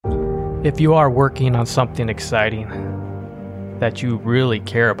If you are working on something exciting that you really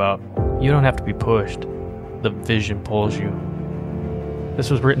care about, you don't have to be pushed. The vision pulls you.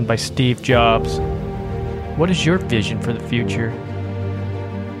 This was written by Steve Jobs. What is your vision for the future?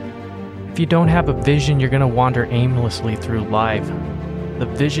 If you don't have a vision, you're going to wander aimlessly through life. The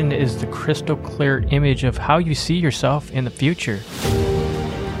vision is the crystal clear image of how you see yourself in the future.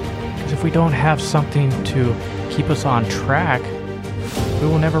 Because if we don't have something to keep us on track, we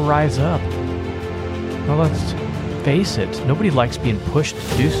will never rise up. Now let's face it, nobody likes being pushed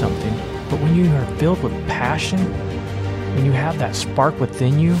to do something, but when you are filled with passion, when you have that spark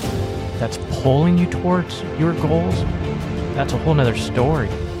within you that's pulling you towards your goals, that's a whole nother story.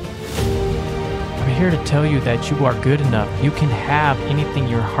 I'm here to tell you that you are good enough. You can have anything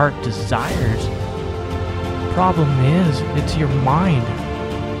your heart desires. Problem is, it's your mind.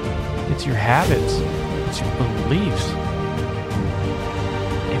 It's your habits. It's your beliefs.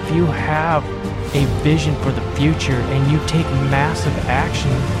 If you have a vision for the future and you take massive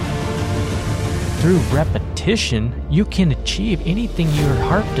action through repetition, you can achieve anything your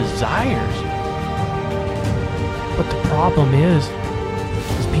heart desires. But the problem is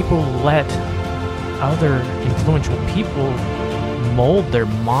people let other influential people mold their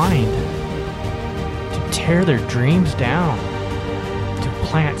mind to tear their dreams down, to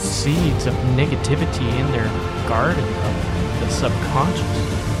plant seeds of negativity in their garden of the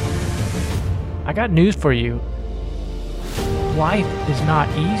subconscious. I got news for you. Life is not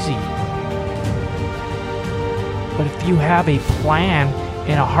easy. But if you have a plan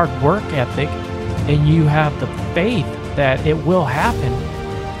and a hard work ethic, and you have the faith that it will happen,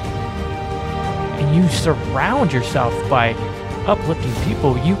 and you surround yourself by uplifting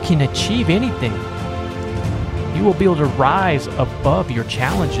people, you can achieve anything. You will be able to rise above your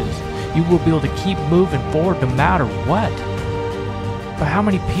challenges. You will be able to keep moving forward no matter what. But how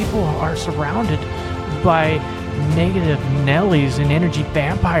many people are surrounded by negative Nellies and energy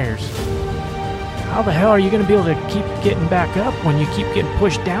vampires? How the hell are you going to be able to keep getting back up when you keep getting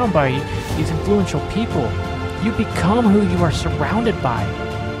pushed down by these influential people? You become who you are surrounded by.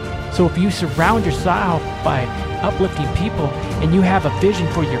 So if you surround yourself by uplifting people and you have a vision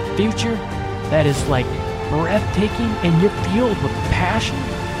for your future that is like breathtaking and you're fueled with passion,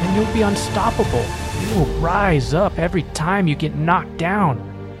 then you'll be unstoppable. You will rise up every time you get knocked down.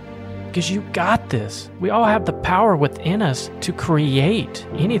 Because you got this. We all have the power within us to create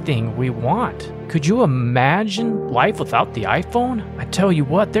anything we want. Could you imagine life without the iPhone? I tell you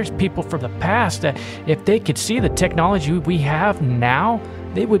what, there's people from the past that if they could see the technology we have now,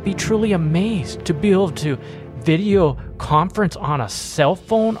 they would be truly amazed to be able to video conference on a cell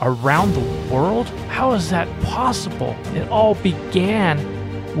phone around the world. How is that possible? It all began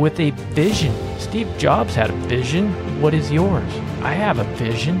with a vision. Steve Jobs had a vision. What is yours? I have a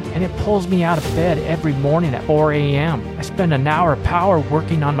vision, and it pulls me out of bed every morning at 4 a.m. I spend an hour of power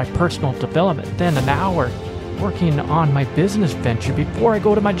working on my personal development, then an hour working on my business venture before I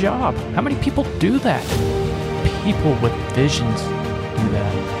go to my job. How many people do that? People with visions do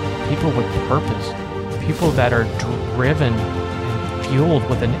that. People with purpose. People that are driven and fueled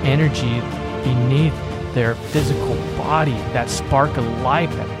with an energy beneath their physical body, that spark of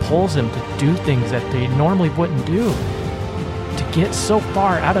life that pulls them to do things that they normally wouldn't do, to get so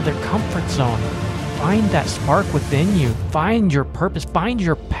far out of their comfort zone. Find that spark within you. Find your purpose. Find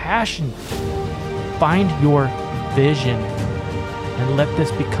your passion. Find your vision. And let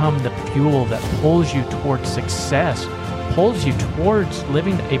this become the fuel that pulls you towards success, pulls you towards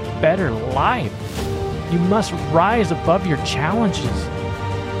living a better life. You must rise above your challenges.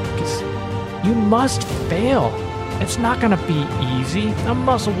 Because you must fail. It's not going to be easy. A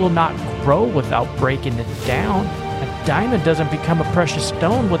muscle will not grow without breaking it down. A diamond doesn't become a precious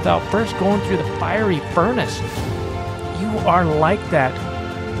stone without first going through the fiery furnace. You are like that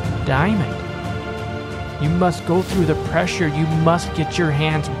diamond. You must go through the pressure. You must get your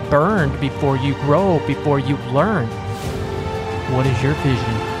hands burned before you grow, before you learn. What is your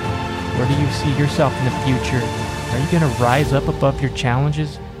vision? Where do you see yourself in the future? Are you going to rise up above your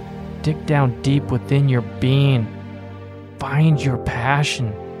challenges? Dig down deep within your being. Find your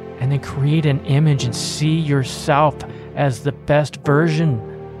passion, and then create an image and see yourself as the best version,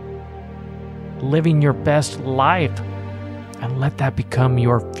 living your best life, and let that become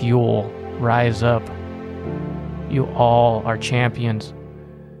your fuel. Rise up. You all are champions.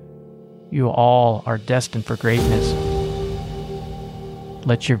 You all are destined for greatness.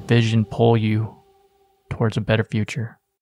 Let your vision pull you towards a better future.